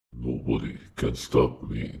Nobody can stop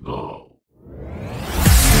me now.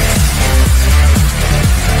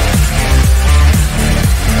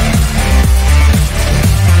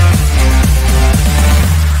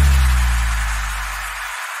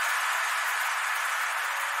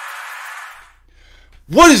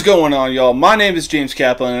 What is going on, y'all? My name is James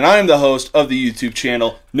Kaplan, and I am the host of the YouTube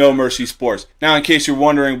channel No Mercy Sports. Now, in case you're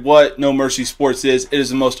wondering what No Mercy Sports is, it is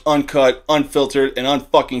the most uncut, unfiltered, and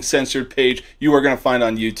unfucking censored page you are going to find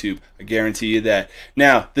on YouTube. I guarantee you that.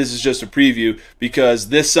 Now, this is just a preview because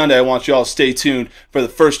this Sunday I want y'all to stay tuned for the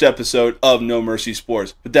first episode of No Mercy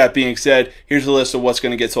Sports. With that being said, here's a list of what's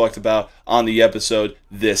going to get talked about on the episode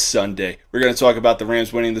this Sunday. We're going to talk about the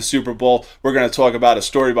Rams winning the Super Bowl. We're going to talk about a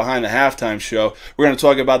story behind the halftime show. We're going to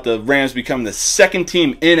talk about the Rams becoming the second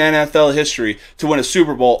team in NFL history to win a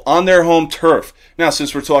Super Bowl on their home turf. Now,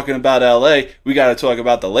 since we're talking about LA, we got to talk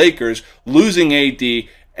about the Lakers losing AD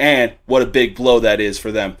and what a big blow that is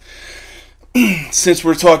for them. Since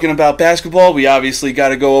we're talking about basketball, we obviously got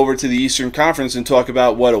to go over to the Eastern Conference and talk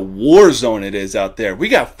about what a war zone it is out there. We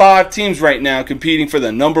got 5 teams right now competing for the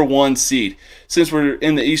 #1 seed. Since we're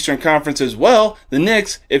in the Eastern Conference as well, the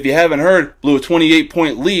Knicks, if you haven't heard, blew a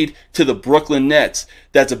 28-point lead to the Brooklyn Nets.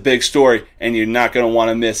 That's a big story, and you're not going to want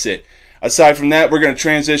to miss it. Aside from that, we're going to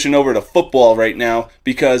transition over to football right now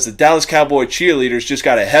because the Dallas Cowboy cheerleaders just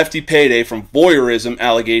got a hefty payday from voyeurism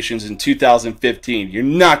allegations in 2015. You're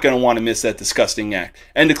not going to want to miss that disgusting act.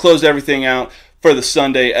 And to close everything out for the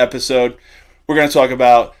Sunday episode, we're going to talk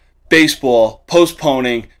about baseball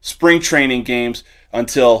postponing spring training games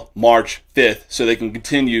until March 5th so they can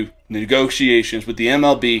continue negotiations with the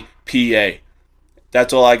MLB PA.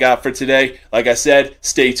 That's all I got for today. Like I said,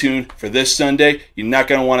 stay tuned for this Sunday. You're not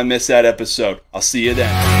going to want to miss that episode. I'll see you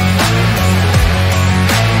then.